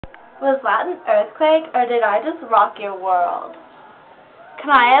Was that an earthquake, or did I just rock your world?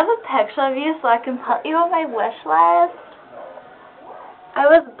 Can I have a picture of you so I can put you on my wish list? I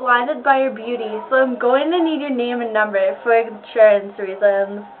was blinded by your beauty, so I'm going to need your name and number for insurance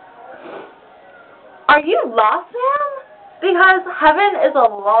reasons. Are you lost, ma'am? Because heaven is a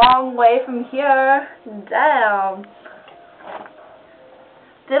long way from here. Damn.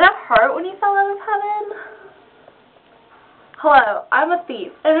 Did it hurt when you fell out of heaven? Hello, I'm a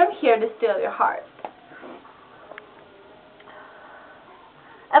thief, and I'm here to steal your heart.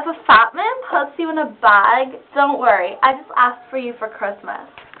 If a fat man puts you in a bag, don't worry. I just asked for you for Christmas.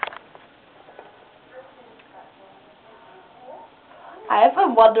 I have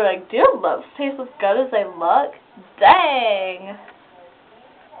been wondering, do your lips taste as good as they look? Dang!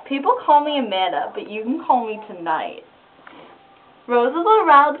 People call me Amanda, but you can call me Tonight. Roses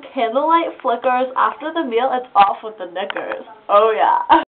around, candlelight flickers. After the meal, it's off with the knickers. Oh yeah.